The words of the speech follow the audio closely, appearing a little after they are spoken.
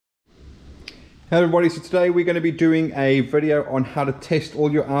Hello everybody, so today we're going to be doing a video on how to test all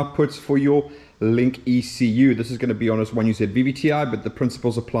your outputs for your Link ECU. This is going to be on this one you said VVTi, but the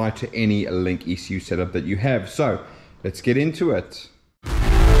principles apply to any Link ECU setup that you have. So let's get into it.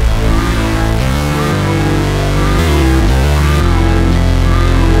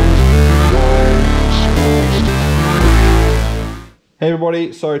 Hey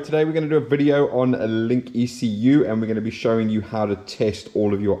everybody, so today we're going to do a video on a Link ECU and we're going to be showing you how to test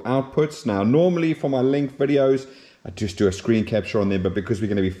all of your outputs. Now normally for my Link videos I just do a screen capture on there, but because we're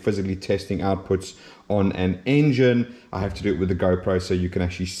going to be physically testing outputs on an engine, I have to do it with the GoPro so you can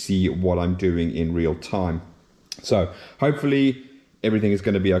actually see what I'm doing in real time. So hopefully everything is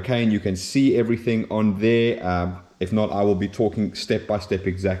going to be okay and you can see everything on there. If not, I will be talking step by step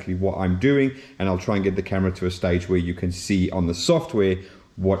exactly what I'm doing, and I'll try and get the camera to a stage where you can see on the software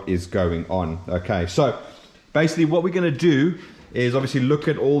what is going on. Okay, so basically what we're going to do is obviously look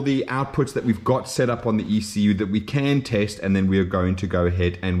at all the outputs that we've got set up on the ECU that we can test, and then we are going to go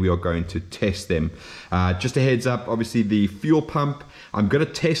ahead and we are going to test them. Just a heads up, obviously the fuel pump, I'm going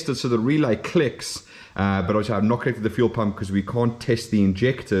to test it so the relay clicks. But obviously I've not connected the fuel pump because we can't test the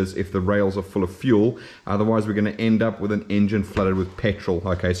injectors if the rails are full of fuel. Otherwise we're going to end up with an engine flooded with petrol.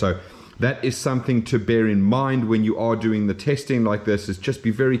 Okay, so that is something to bear in mind when you are doing the testing like this, is just be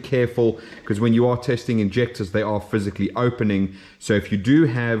very careful, because when you are testing injectors they are physically opening. So if you do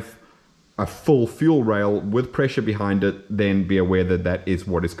have a full fuel rail with pressure behind it, then be aware that that is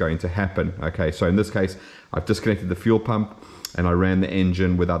what is going to happen. Okay, so in this case I've disconnected the fuel pump and I ran the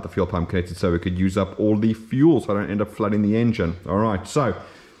engine without the fuel pump connected so it could use up all the fuel so I don't end up flooding the engine. All right, so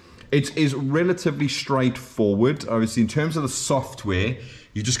it is relatively straightforward. Obviously in terms of the software,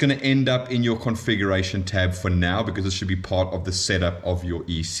 you're just going to end up in your configuration tab for now, because this should be part of the setup of your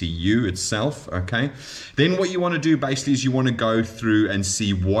ECU itself. Okay, then what you want to do basically is you want to go through and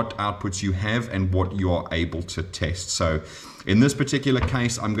see what outputs you have and what you are able to test. So in this particular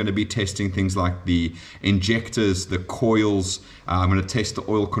case, I'm going to be testing things like the injectors, the coils. I'm going to test the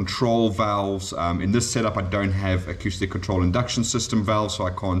oil control valves. In this setup, I don't have acoustic control induction system valves, so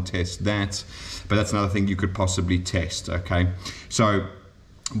I can't test that. But that's another thing you could possibly test. Okay, so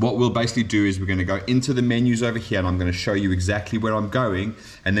what we'll basically do is we're going to go into the menus over here, and I'm going to show you exactly where I'm going,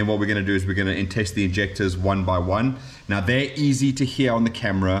 and then what we're going to do is we're going to test the injectors one by one. Now they're easy to hear on the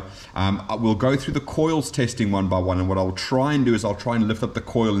camera. We'll go through the coils testing one by one, and what I'll try and do is I'll try and lift up the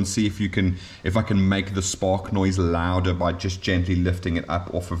coil and see if I can make the spark noise louder by just gently lifting it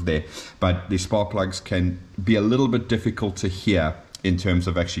up off of there. But the spark plugs can be a little bit difficult to hear in terms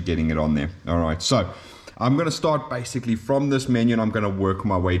of actually getting it on there. All right, so I'm going to start basically from this menu and I'm going to work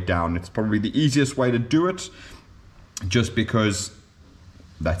my way down. It's probably the easiest way to do it, just because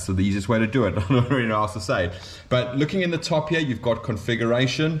that's the easiest way to do it. I don't really know how else to say it. But looking in the top here, you've got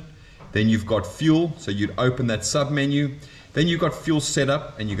configuration, then you've got fuel, so you'd open that sub menu. Then you've got fuel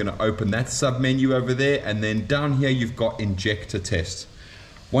setup, and you're going to open that sub menu over there, and then down here you've got injector test.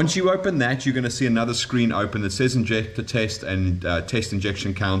 Once you open that, you're going to see another screen open that says injector test and test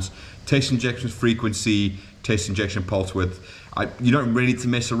injection counts, test injection frequency, test injection pulse width. You don't really need to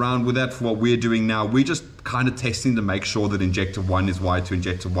mess around with that for what we're doing now. We're just kind of testing to make sure that injector 1 is wired to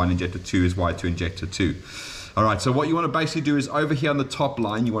injector 1, injector 2 is wired to injector 2. All right, so what you want to basically do is over here on the top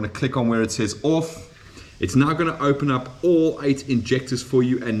line, you want to click on where it says off. It's now going to open up all 8 injectors for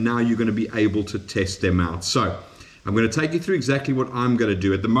you, and now you're going to be able to test them out. So I'm going to take you through exactly what I'm going to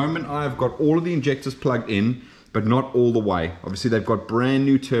do. At the moment, I've got all of the injectors plugged in, but not all the way. Obviously, they've got brand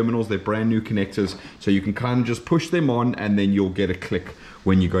new terminals, they're brand new connectors, so you can kind of just push them on and then you'll get a click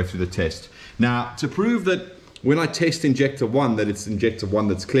when you go through the test. Now, to prove that when I test injector 1, that it's injector 1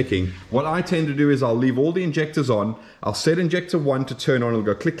 that's clicking, what I tend to do is I'll leave all the injectors on, I'll set injector 1 to turn on, it'll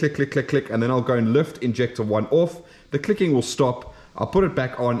go click, click, click, click, click, and then I'll go and lift injector 1 off. The clicking will stop. I'll put it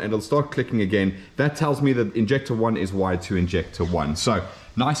back on and it'll start clicking again. That tells me that injector 1 is wired to injector 1. So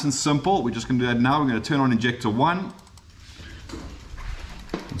nice and simple. We're just going to do that now. We're going to turn on injector 1.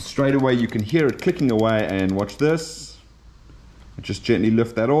 And straight away you can hear it clicking away, and watch this. Just gently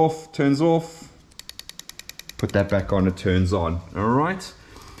lift that off, turns off. Put that back on, it turns on. All right.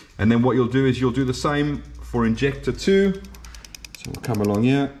 And then what you'll do is you'll do the same for injector 2. So we'll come along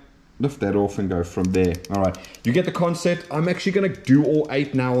here, lift that off and go from there. All right, you get the concept. I'm actually going to do all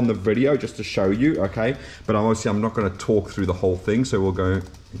 8 now on the video just to show you, okay? But obviously I'm not going to talk through the whole thing, so we'll go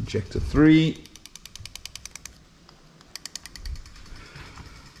injector 3.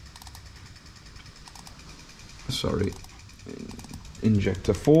 Sorry,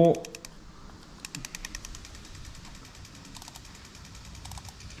 injector 4.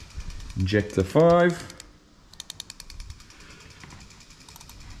 Injector 5.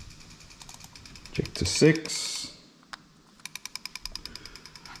 Injector 6.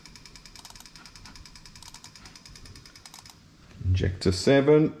 Injector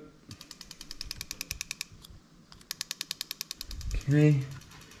 7. Okay.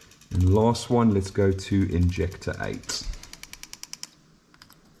 And last one, let's go to injector 8.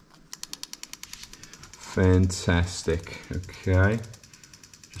 Fantastic. Okay.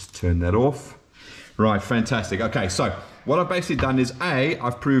 Just turn that off. Right, fantastic. Okay, so what I've basically done is A,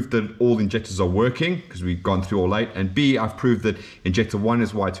 I've proved that all the injectors are working because we've gone through all 8, and B, I've proved that injector 1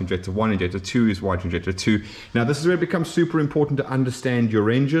 is wired to injector 1, injector 2 is wired to injector 2. Now this is where it becomes super important to understand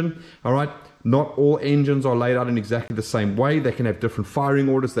your engine, all right? Not all engines are laid out in exactly the same way. They can have different firing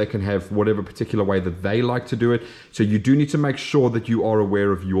orders. They can have whatever particular way that they like to do it. So you do need to make sure that you are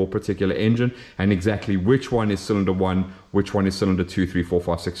aware of your particular engine and exactly which one is cylinder 1, which one is cylinder 2, 3, 4,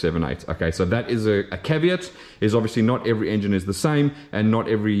 5, 6, 7, 8. Okay, so that is a caveat, is obviously not every engine is the same, and not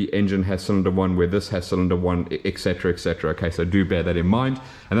every engine has cylinder 1 where this has cylinder 1, etc., etc. Okay, so do bear that in mind.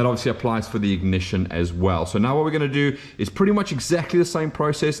 And that obviously applies for the ignition as well. So now what we're going to do is pretty much exactly the same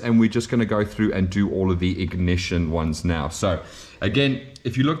process, and we're just going to go through and do all of the ignition ones now. So again,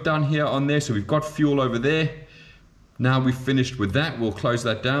 if you look down here on there, so we've got fuel over there. Now we've finished with that, we'll close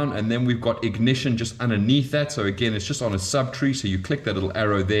that down, and then we've got ignition just underneath that. So again, it's just on a subtree, so you click that little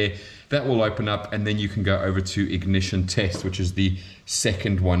arrow there, that will open up, and then you can go over to ignition test, which is the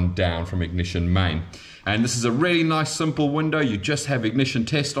second one down from ignition main. And this is a really nice simple window. You just have ignition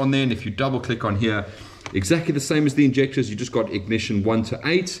test on there, and if you double click on here, exactly the same as the injectors, you just got ignition 1 to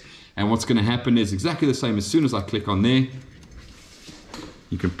 8. And what's going to happen is exactly the same as soon as I click on there.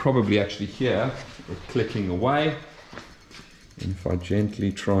 You can probably actually hear it clicking away. And if I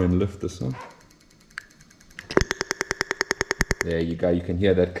gently try and lift this up, there you go, you can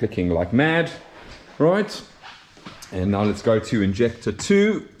hear that clicking like mad, right? And now let's go to injector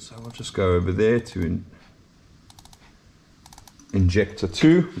 2. So I'll just go over there to injector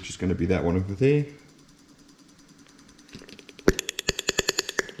 2, which is going to be that one over there.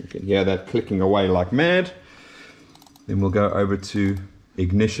 You can hear that clicking away like mad. Then we'll go over to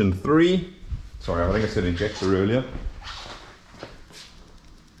ignition 3. Sorry, I think I said injector earlier.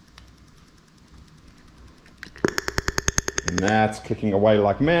 And that's clicking away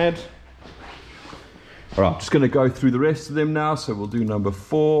like mad. All right, I'm just going to go through the rest of them now. So we'll do number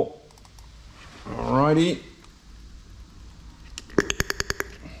 4. Alrighty.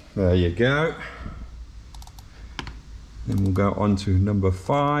 There you go. Then we'll go on to number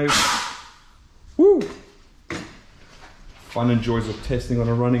 5. Woo! Fun and joys of testing on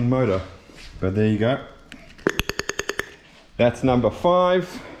a running motor. But there you go. That's number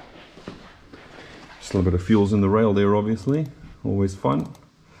 5. Just a little bit of fuel's in the rail there, obviously. Always fun.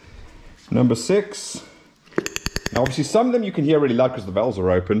 Number 6. Now obviously some of them you can hear really loud because the valves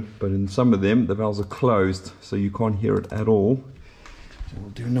are open, but in some of them the valves are closed, so you can't hear it at all. So we'll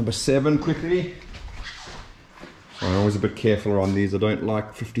do number 7 quickly. I'm always a bit careful around these. I don't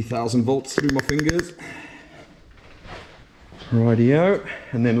like 50,000 volts through my fingers. Rightio.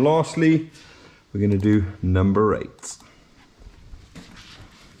 And then lastly, we're going to do number 8.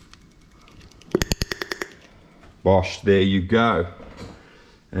 Bosh, there you go.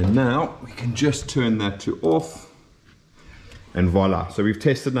 And now we can just turn that to off. And voila. So we've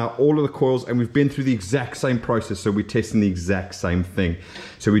tested now all of the coils, and we've been through the exact same process. So we're testing the exact same thing.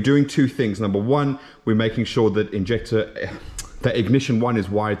 So we're doing 2 things. Number 1, we're making sure that that ignition 1 is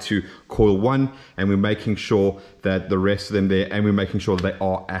wired to coil 1, and we're making sure that the rest of them there, and we're making sure that they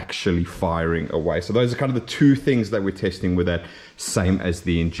are actually firing away. So those are kind of the 2 things that we're testing with that, same as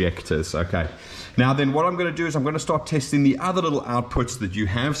the injectors. Okay. Now then, what I'm going to do is I'm going to start testing the other little outputs that you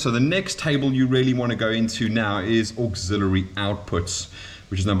have. So the next table you really want to go into now is auxiliary outputs,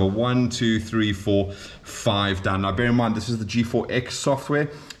 which is number 1, 2, 3, 4, 5 down. Now bear in mind, this is the G4X software.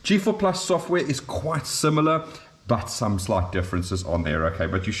 G4 Plus software is quite similar, but some slight differences on there, okay?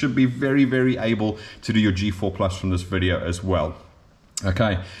 But you should be very, very able to do your G4 Plus from this video as well.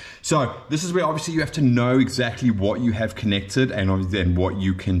 Okay, so this is where obviously you have to know exactly what you have connected and then what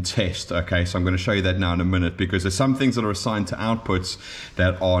you can test. Okay, so I'm going to show you that now in a minute, because there's some things that are assigned to outputs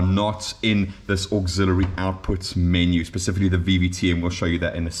that are not in this auxiliary outputs menu, specifically the VVT, and we'll show you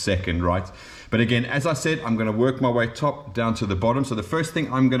that in a second, right? But again, as I said, I'm going to work my way top down to the bottom. So the first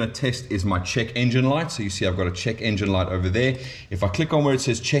thing I'm going to test is my check engine light. So you see I've got a check engine light over there. If I click on where it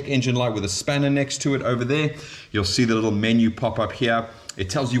says check engine light with a spanner next to it over there, you'll see the little menu pop up here. It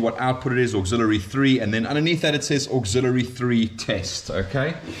tells you what output it is, auxiliary 3, and then underneath that it says auxiliary 3 test,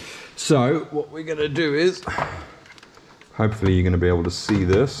 okay? So what we're going to do is, hopefully you're going to be able to see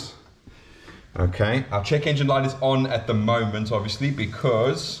this. Okay, our check engine light is on at the moment, obviously,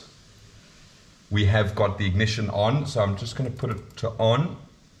 because we have got the ignition on. So I'm just going to put it to on,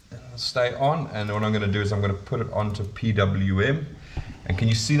 and it'll stay on. And what I'm going to do is I'm going to put it onto PWM. And can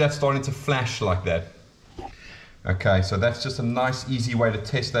you see that starting to flash like that? Okay, so that's just a nice, easy way to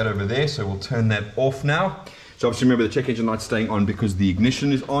test that over there. So we'll turn that off now. So obviously remember the check engine light's staying on because the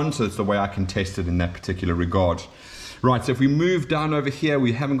ignition is on, so it's the way I can test it in that particular regard. Right, so if we move down over here,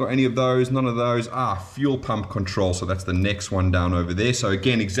 we haven't got any of those, none of those. Fuel pump control, so that's the next one down over there. So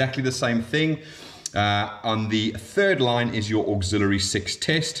again, exactly the same thing. On the third line is your auxiliary 6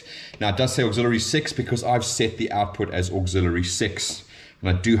 test. Now it does say auxiliary 6 because I've set the output as auxiliary 6. And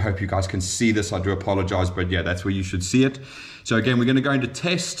I do hope you guys can see this. I do apologize, but yeah, that's where you should see it. So again, we're going to go into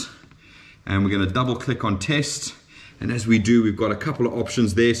test. And we're going to double click on test, and as we do, we've got a couple of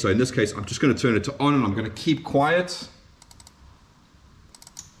options there. So in this case, I'm just going to turn it to on, and I'm going to keep quiet.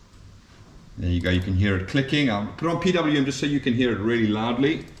 There you go, you can hear it clicking. I'll put it on PWM just so you can hear it really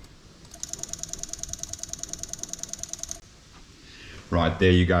loudly. Right,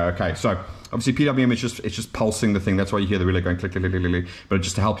 there you go. Okay, so obviously PWM is just pulsing the thing. That's why you hear the relay going click, click, click, click, click. But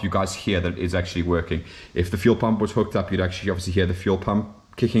just to help you guys hear that it's actually working. If the fuel pump was hooked up, you'd actually obviously hear the fuel pump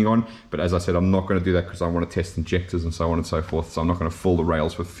kicking on, but as I said, I'm not going to do that because I want to test injectors and so on and so forth, so I'm not going to fill the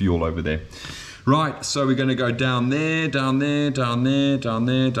rails with fuel over there. Right, so we're going to go down there, down there, down there, down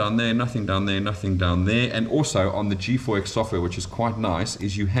there, down there, nothing down there, nothing down there. And also on the G4X software, which is quite nice,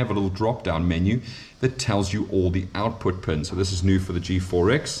 is you have a little drop down menu that tells you all the output pins. So this is new for the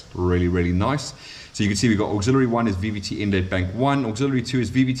G4X, really, really nice. So you can see we've got auxiliary 1 is VVT inlet bank 1, auxiliary 2 is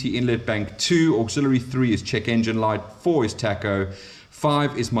VVT inlet bank 2, auxiliary 3 is check engine light, 4 is tacho,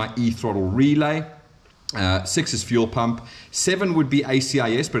 5 is my e-throttle relay, 6 is fuel pump, 7 would be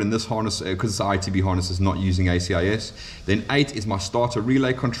ACIS, but in this harness, because it's an ITB harness, is not using ACIS. Then 8 is my starter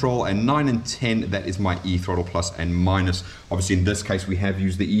relay control, and 9 and 10, that is my e-throttle plus and minus. Obviously in this case we have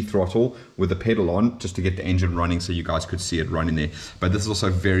used the e-throttle with the pedal on just to get the engine running so you guys could see it running there. But this is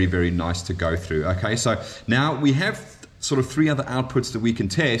also very, very nice to go through. Okay, so now we have sort of 3 other outputs that we can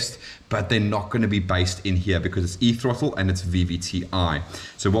test, but they're not going to be based in here because it's e-throttle and it's VVTi.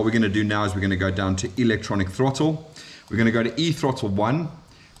 So what we're going to do now is we're going to go down to electronic throttle. We're going to go to e-throttle 1. We're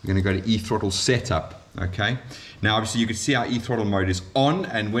going to go to e-throttle setup. Okay. Now obviously you can see our e-throttle mode is on,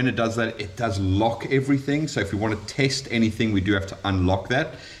 and when it does that, it does lock everything. So if we want to test anything, we do have to unlock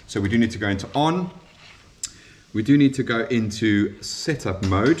that. So we do need to go into on. We do need to go into setup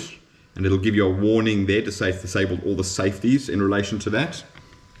mode. And it'll give you a warning there to say it's disabled all the safeties in relation to that.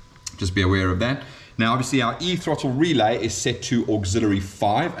 Just be aware of that. Now obviously our e-throttle relay is set to auxiliary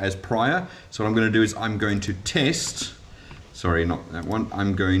 5 as prior. So what I'm going to do is I'm going to test, sorry, not that one.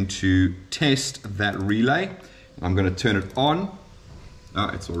 I'm going to test that relay. I'm going to turn it on.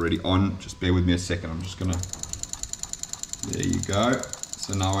 It's already on. Just bear with me a second. I'm just going to, there you go.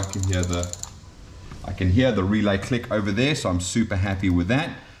 So now I can hear the relay click over there. So I'm super happy with that.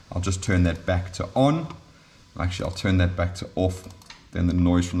 I'll just turn that back to on. Actually, I'll turn that back to off. Then the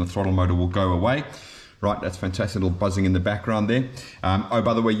noise from the throttle motor will go away. Right, that's fantastic, little buzzing in the background there. Oh,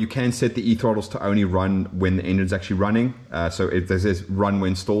 by the way, you can set the e-throttles to only run when the engine's actually running. So if there's this run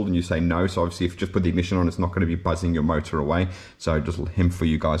when stalled and you say no, so obviously if you just put the ignition on, it's not going to be buzzing your motor away. So just a little hint for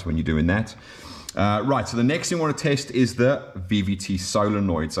you guys when you're doing that. Right, so the next thing I want to test is the VVT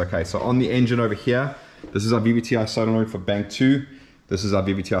solenoids. Okay, so on the engine over here, this is our VVTi solenoid for bank 2. This is our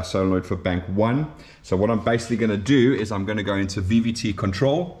VVTi solenoid for bank 1. So what I'm basically going to do is I'm going to go into VVT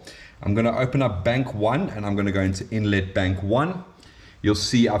control. I'm going to open up bank 1 and I'm going to go into inlet bank 1. You'll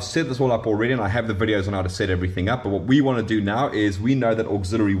see I've set this all up already and I have the videos on how to set everything up. But what we want to do now is we know that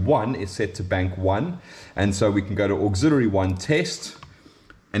auxiliary 1 is set to bank 1. And so we can go to auxiliary 1 test.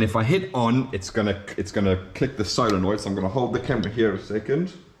 And if I hit on, it's gonna click the solenoid. So I'm going to hold the camera here a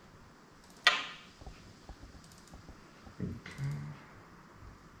second.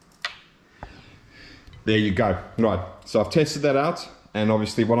 There you go. Right, so I've tested that out, and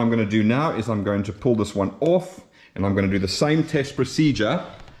obviously what I'm going to do now is I'm going to pull this one off, and I'm going to do the same test procedure,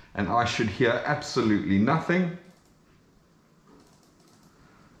 and I should hear absolutely nothing.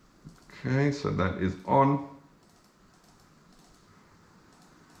 Okay, so that is on.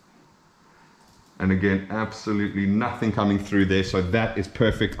 And again, absolutely nothing coming through there, so that is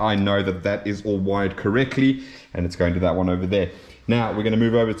perfect. I know that that is all wired correctly, and it's going to that one over there. Now, we're going to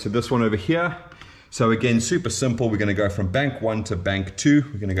move over to this one over here. So again, super simple. We're going to go from bank 1 to bank 2.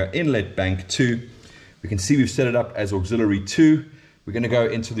 We're going to go inlet bank 2. We can see we've set it up as auxiliary 2. We're going to go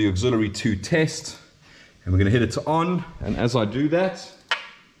into the auxiliary 2 test, and we're going to hit it to on. And as I do that,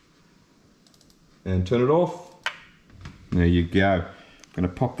 and turn it off, there you go. I'm going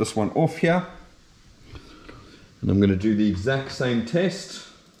to pop this one off here, and I'm going to do the exact same test.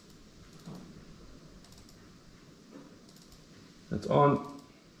 That's on,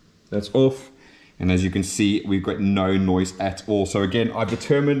 that's off. And as you can see, we've got no noise at all. So again, I've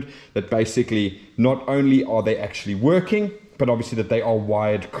determined that basically not only are they actually working, but obviously that they are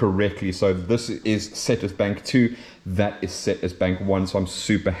wired correctly. So this is set as bank 2, that is set as bank 1. So I'm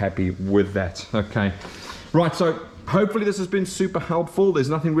super happy with that. Okay, right, so hopefully this has been super helpful. There's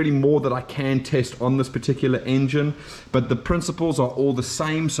nothing really more that I can test on this particular engine, but the principles are all the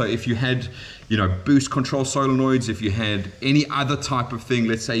same. So if you had, you know, boost control solenoids, if you had any other type of thing,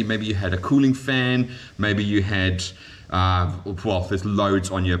 let's say maybe you had a cooling fan, maybe you had, well, there's loads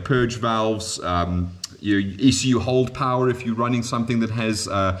on your purge valves, your ECU hold power if you're running something that has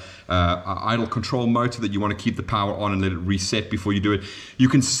an idle control motor that you want to keep the power on and let it reset before you do it. You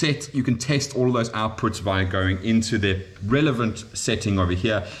can test all of those outputs via going into the relevant setting over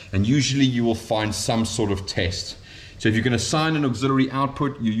here, and usually you will find some sort of test. So if you're going to assign an auxiliary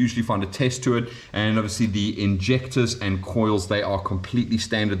output, you usually find a test to it, and obviously the injectors and coils, they are completely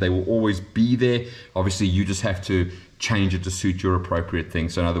standard. They will always be there. Obviously you just have to change it to suit your appropriate thing.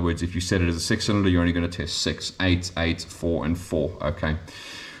 So in other words, if you set it as a 6-cylinder, you're only going to test 6, 8, 8, 4, and 4. Okay.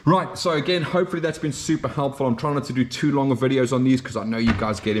 Right, so again, hopefully that's been super helpful. I'm trying not to do too long of videos on these because I know you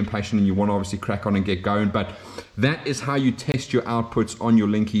guys get impatient and you want to obviously crack on and get going, but that is how you test your outputs on your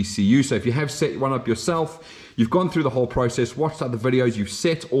Link ECU. So if you have set one up yourself, you've gone through the whole process, watched other videos, you've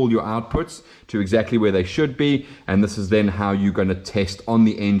set all your outputs to exactly where they should be, and this is then how you're going to test on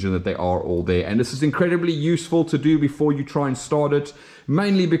the engine that they are all there. And this is incredibly useful to do before you try and start it,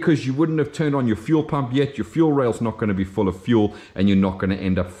 mainly because you wouldn't have turned on your fuel pump yet, your fuel rail's not going to be full of fuel, and you're not going to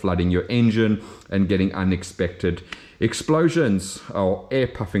end up flooding your engine and getting unexpected explosions or air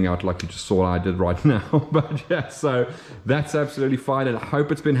puffing out like you just saw I did right now. But yeah, so that's absolutely fine, and I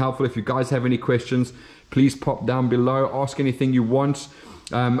hope it's been helpful. If you guys have any questions, please pop down below, ask anything you want.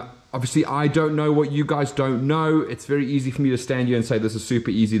 Obviously, I don't know what you guys don't know. It's very easy for me to stand here and say this is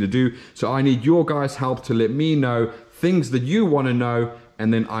super easy to do. So I need your guys' help to let me know things that you want to know,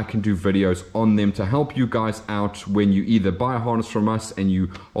 and then I can do videos on them to help you guys out when you either buy a harness from us and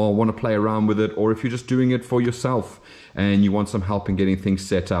you want to play around with it, or if you're just doing it for yourself and you want some help in getting things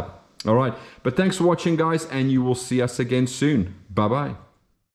set up. All right, but thanks for watching, guys, and you will see us again soon. Bye-bye.